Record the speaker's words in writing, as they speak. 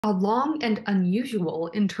A long and unusual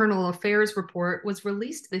internal affairs report was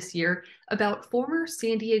released this year about former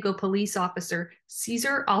San Diego police officer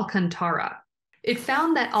Cesar Alcantara. It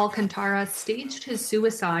found that Alcantara staged his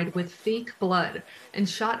suicide with fake blood and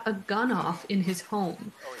shot a gun off in his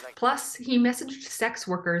home. Plus, he messaged sex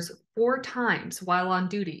workers 4 times while on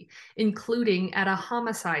duty, including at a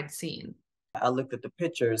homicide scene. I looked at the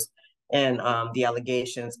pictures and the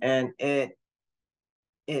allegations, and it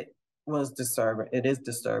was disturbing. It is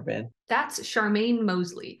disturbing. That's Charmaine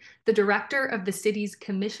Mosley, the director of the city's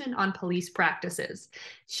Commission on Police Practices.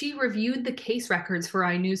 She reviewed the case records for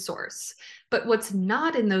inewsource, but what's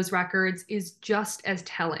not in those records is just as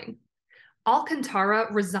telling.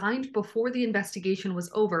 Alcantara resigned before the investigation was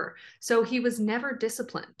over, so he was never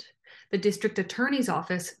disciplined. The district attorney's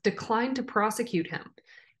office declined to prosecute him,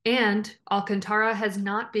 and Alcantara has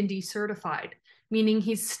not been decertified, meaning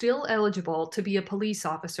he's still eligible to be a police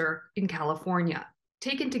officer in California.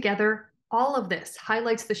 Taken together, all of this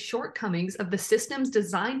highlights the shortcomings of the systems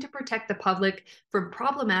designed to protect the public from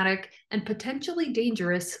problematic and potentially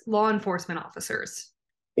dangerous law enforcement officers.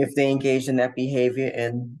 If they engaged in that behavior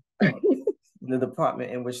in the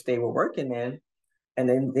department in which they were working in, and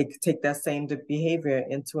then they could take that same behavior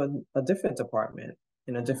into a different department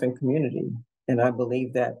in a different community. And I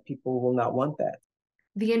believe that people will not want that.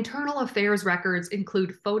 The internal affairs records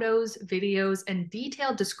include photos, videos, and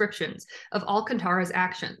detailed descriptions of Alcantara's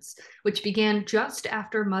actions, which began just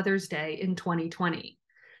after Mother's Day in 2020.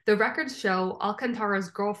 The records show Alcantara's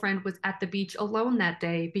girlfriend was at the beach alone that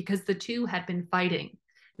day because the two had been fighting.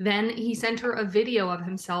 Then he sent her a video of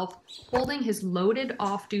himself holding his loaded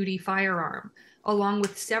off-duty firearm, along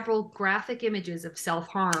with several graphic images of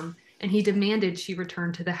self-harm, and he demanded she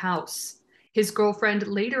return to the house. His girlfriend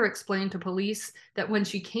later explained to police that when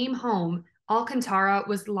she came home, Alcantara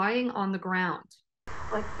was lying on the ground.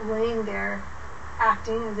 Like laying there,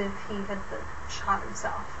 acting as if he had shot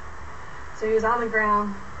himself. So he was on the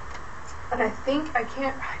ground, and I can't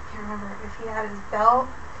remember if he had his belt,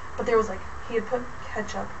 but there was he had put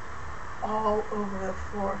ketchup all over the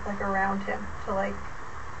floor, around him to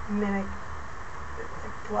mimic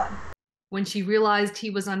blood. When she realized he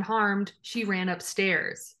was unharmed, she ran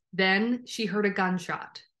upstairs. Then she heard a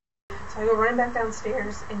gunshot. So I go running back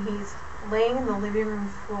downstairs, and he's laying in the living room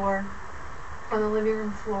floor, and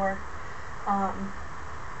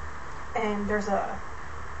there's a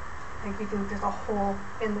hole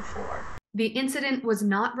in the floor. The incident was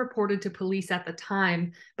not reported to police at the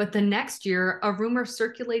time, but the next year, a rumor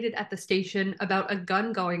circulated at the station about a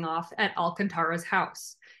gun going off at Alcantara's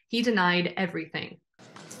house. He denied everything.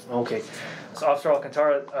 Okay, so Officer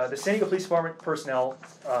Alcantara, the San Diego Police Department personnel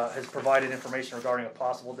has provided information regarding a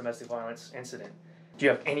possible domestic violence incident. Do you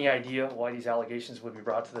have any idea why these allegations would be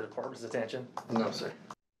brought to the department's attention? No, sir.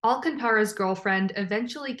 Alcantara's girlfriend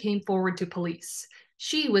eventually came forward to police.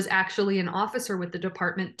 She was actually an officer with the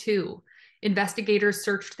department too. Investigators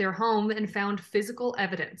searched their home and found physical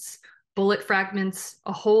evidence, bullet fragments,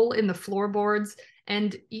 a hole in the floorboards,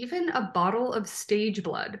 and even a bottle of stage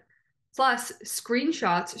blood. Plus,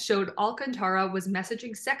 screenshots showed Alcantara was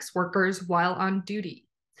messaging sex workers while on duty.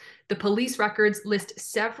 The police records list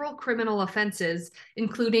several criminal offenses,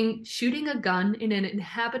 including shooting a gun in an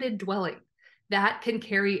inhabited dwelling. That can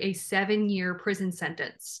carry a 7-year prison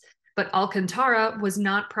sentence. But Alcantara was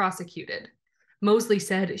not prosecuted. Mosley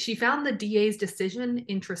said she found the DA's decision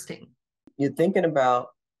interesting. You're thinking about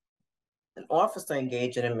an officer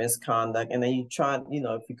engaging in misconduct, and then you try,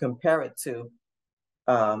 if you compare it to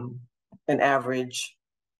an average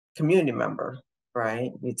community member,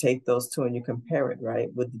 right? You take those two and you compare it, right?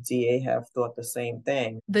 Would the DA have thought the same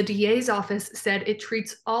thing? The DA's office said it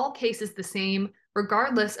treats all cases the same,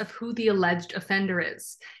 regardless of who the alleged offender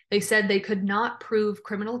is. They said they could not prove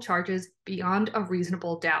criminal charges beyond a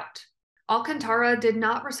reasonable doubt. Alcantara did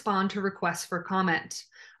not respond to requests for comment.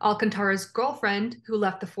 Alcantara's girlfriend, who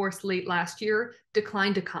left the force late last year,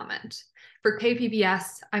 declined to comment. For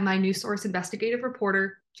KPBS, I'm inewsource investigative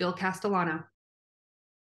reporter Jill Castellano.